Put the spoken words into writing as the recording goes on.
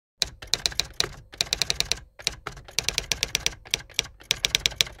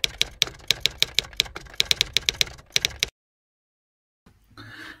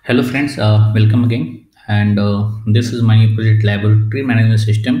Hello friends, welcome again. And this is my new project laboratory management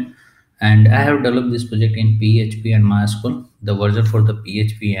system. And I have developed this project in PHP and MySQL. The version for the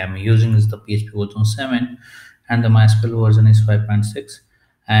PHP I'm using is the PHP version 7 and the MySQL version is 5.6.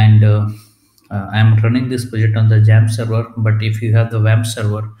 And I'm running this project on the JAM server. But if you have the WAMP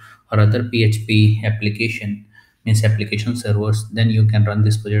server or other PHP application, means application servers, then you can run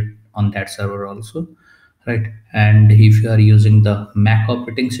this project on that server also, right? And if you are using the Mac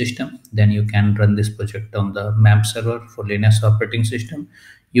operating system, then you can run this project on the MAMP server. For Linux operating system,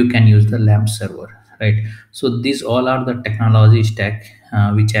 you can use the LAMP server, right? So these all are the technology stack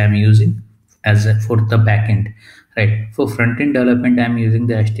which I am using for the backend, right? For front end development, I am using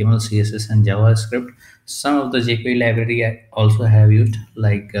the HTML, CSS, and JavaScript. Some of the jQuery library I also have used,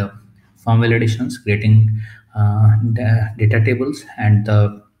 like form validations, creating data tables, and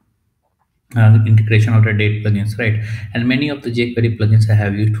the integration of the date plugins, right? And many of the jQuery plugins I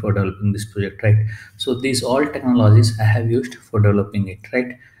have used for developing this project, right? So these all technologies I have used for developing it,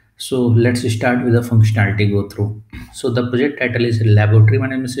 right? So let's start with the functionality go through. So the project title is laboratory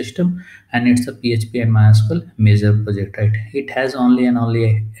management system, and it's a PHP and MySQL major project, right? It has only and only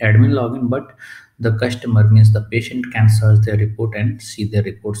a admin login, but the customer, means the patient, can search their report and see their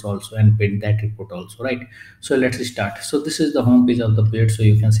reports also and print that report also, right? So let's start. So this is the home page of the page. So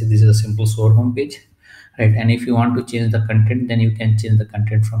you can see this is a simple store home page, right? And if you want to change the content, then you can change the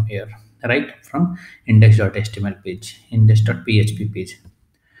content from here, right? From index.html page, index.php page.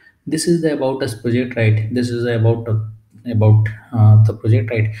 This is the about us project, right? This is about the project,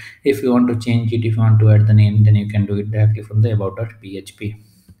 right? If you want to change it, if you want to add the name, then you can do it directly from the about.php.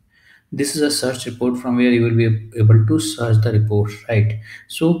 This is a search report from where you will be able to search the report, right?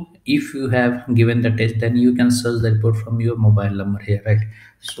 So if you have given the test, then you can search the report from your mobile number here, right?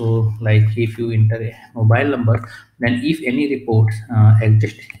 So like if you enter a mobile number, then if any reports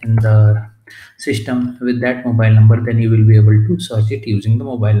exist in the system with that mobile number, then you will be able to search it using the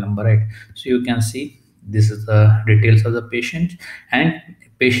mobile number, right? So you can see this is the details of the patient, and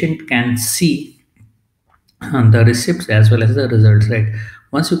patient can see the receipts as well as the results, right?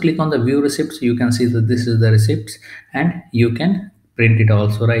 Once you click on the view receipts, you can see that this is the receipts, and you can print it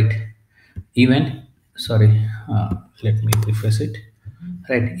also, right? Even, sorry, let me refresh it,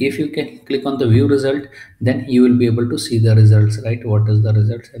 right? If you can click on the view result, then you will be able to see the results, right? What is the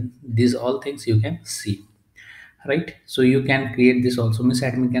results, and these all things you can see, right? So you can create this also, means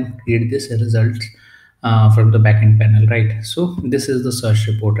admin can create this results from the backend panel, right? So this is the search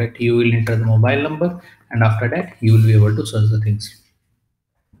report, right? You will enter the mobile number, and after that you will be able to search the things.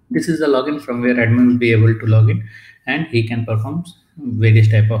 This is the login from where admin will be able to log in, and he can perform various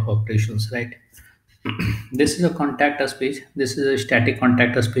type of operations, right? This is a contact us page. This is a static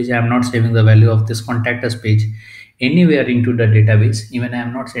contact us page. I am not saving the value of this contact us page anywhere into the database. Even I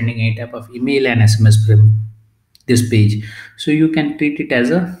am not sending any type of email and SMS from this page. So you can treat it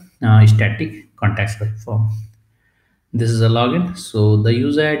as a static contact us form. This is a login. So the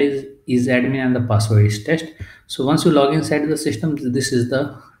user ID is admin and the password is test. So once you log inside the system, this is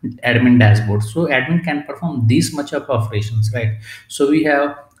the admin dashboard. So admin can perform this much of operations, right? So we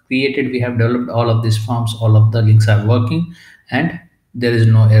have developed all of these forms, all of the links are working, and there is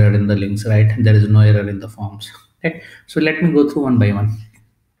no error in the links, right? There is no error in the forms, right? So let me go through one by one.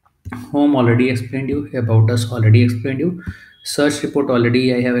 Home already explained you, about us already explained you, search report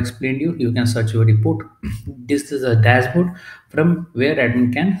already I have explained you. You can search your report. This is a dashboard from where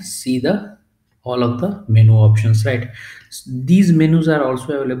admin can see the all of the menu options, right? These menus are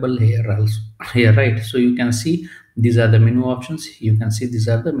also available here also, here, right? So you can see these are the menu options, you can see these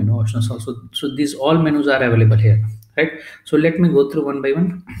are the menu options also. So these all menus are available here, right? So let me go through one by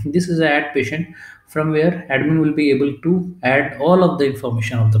one. This is a add patient, from where admin will be able to add all of the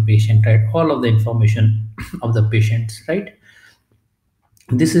information of the patient, right? All of the information of the patients, right?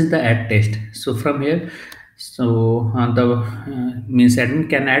 This is the add test. So from here, so the means admin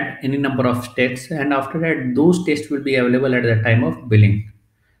can add any number of tests, and after that those tests will be available at the time of billing.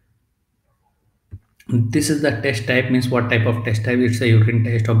 This is the test type, means what type of test type. It's a urine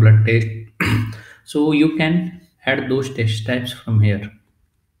test or blood test. So you can add those test types from here.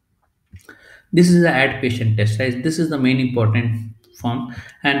 This is the add patient test, right? This is the main important form,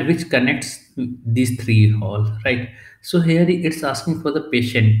 and which connects these three all, right? So here it's asking for the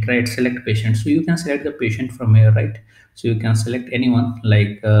patient, right? Select patient. So you can select the patient from here, right? So you can select anyone,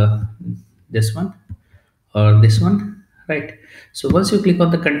 like this one or this one, right? So once you click on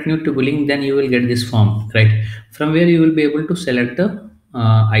the continue to billing, then you will get this form, right? From where you will be able to select the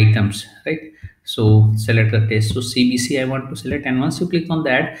items, right? So select the test. So CBC I want to select, and once you click on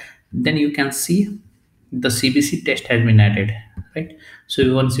that, then you can see the CBC test has been added, right? So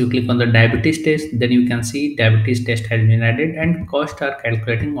once you click on the diabetes test, then you can see diabetes test has been added and costs are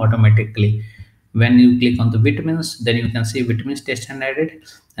calculating automatically. When you click on the vitamins, then you can see vitamins test and added,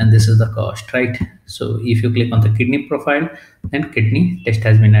 and this is the cost, right? So if you click on the kidney profile, then kidney test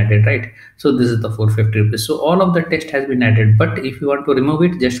has been added, right? So this is the 450 rupees. So all of the test has been added, but if you want to remove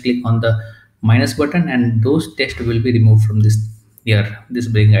it, just click on the minus button and those tests will be removed from this here, this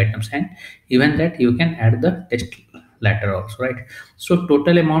billing items, and even that you can add the test later also, right? So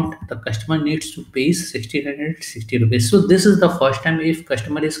total amount the customer needs to pay is 1660 rupees. So this is the first time if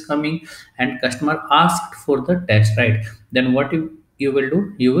customer is coming and customer asked for the test, right? Then what you will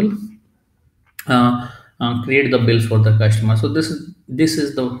do, you will create the bills for the customer. So this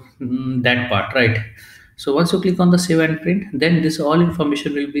is the that part, right? So once you click on the save and print, then this all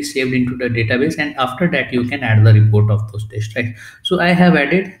information will be saved into the database, and after that you can add the report of those tests, right? So I have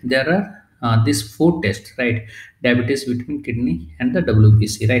added, there are these four tests, right? Diabetes, vitamin, kidney, and the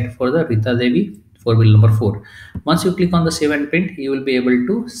WBC, right? For the Rita Devi, for bill number 4. Once you click on the save and print, you will be able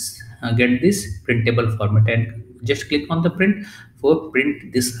to get this printable format, and just click on the print for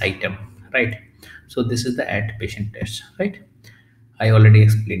print this item, right? So this is the add patient test, right? I already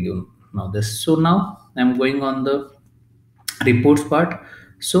explained you now this. So now I'm going on the reports part.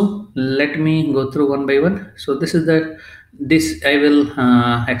 So let me go through one by one. So this I will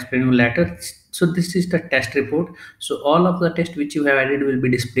explain you later. So this is the test report. So all of the tests which you have added will be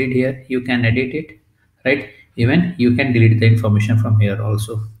displayed here. You can edit it, right? Even you can delete the information from here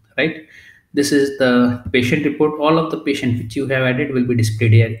also, right? This is the patient report. All of the patient which you have added will be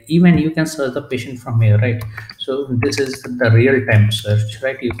displayed here. Even you can search the patient from here, right? So this is the real time search,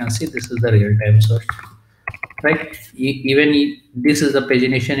 right? You can see this is the real time search, right? This is the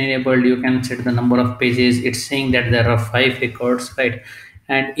pagination enabled. You can set the number of pages. It's saying that there are 5 records, right?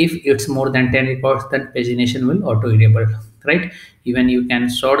 And if it's more than 10 records, then pagination will auto enable, right? Even you can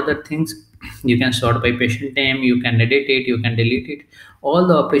sort the things. You can sort by patient name, you can edit it, you can delete it. All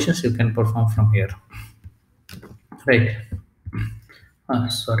the operations you can perform from here, right?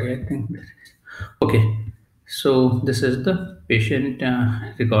 Sorry, I think okay. So this is the patient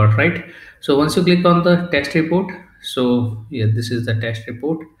record, right? So once you click on the test report, so yeah, this is the test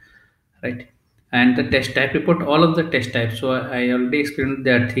report, right? And the test type report, all of the test types. So I already explained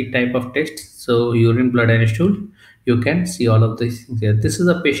there are 3 type of tests. So urine, blood, and stool. You can see all of these things here. This is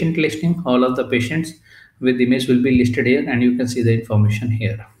the patient listing. All of the patients with image will be listed here, and you can see the information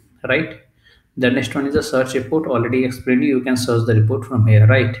here, right? The next one is the search report. Already explained. You can search the report from here,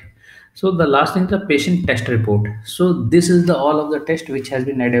 right? So the last thing is the patient test report. So this is the all of the test which has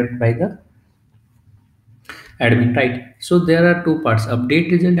been added by the admin, right? So there are 2 parts,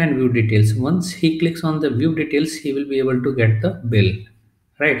 update result and view details. Once he clicks on the view details, he will be able to get the bill,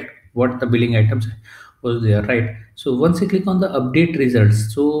 right? What the billing items was there, right? So once you click on the update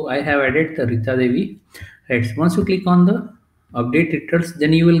results, so I have added the Rita Devi, right? Once you click on the update results,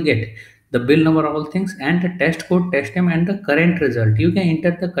 then you will get the bill number, all things, and the test code, test name, and the current result. You can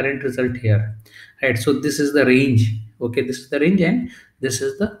enter the current result here, right? So this is the range. Okay, this is the range, and this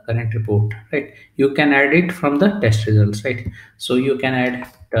is the current report, right? You can add it from the test results, right? So you can add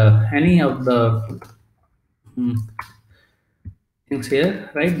any of the mm, things here,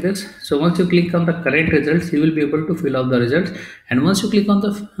 right? This. So once you click on the current results, you will be able to fill out the results. And once you click on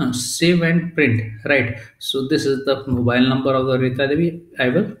the save and print, right? So this is the mobile number of the Rita Devi. I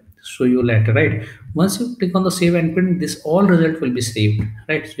will show you later, right? Once you click on the save and print, this all result will be saved,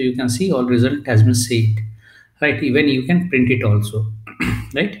 right? So you can see all result has been saved, right? Even you can print it also,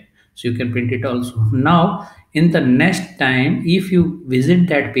 right? So you can print it also. Now in the next time, if you visit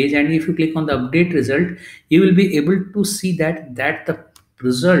that page and if you click on the update result, you will be able to see that the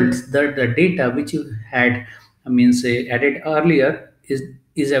results, that the data which you had, I mean say added earlier,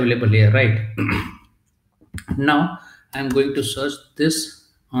 is available here, right? Now I'm going to search this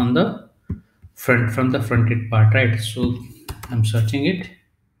on the front, from the front end part, right? So I'm searching it.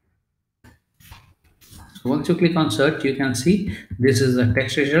 So once you click on search, you can see this is the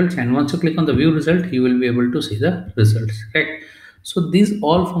text results, and once you click on the view result, you will be able to see the results, right? So these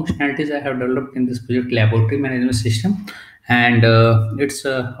all functionalities I have developed in this project laboratory management system, and it's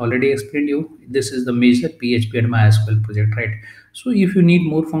already explained you. This is the major PHP and MySQL project, right? So if you need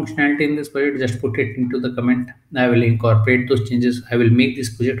more functionality in this project, just put it into the comment. I will incorporate those changes. I will make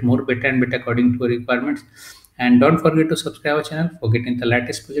this project more better and better according to your requirements. And don't forget to subscribe our channel for getting the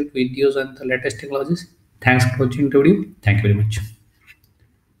latest project videos and the latest technologies. Thanks for watching the video. Thank you very much.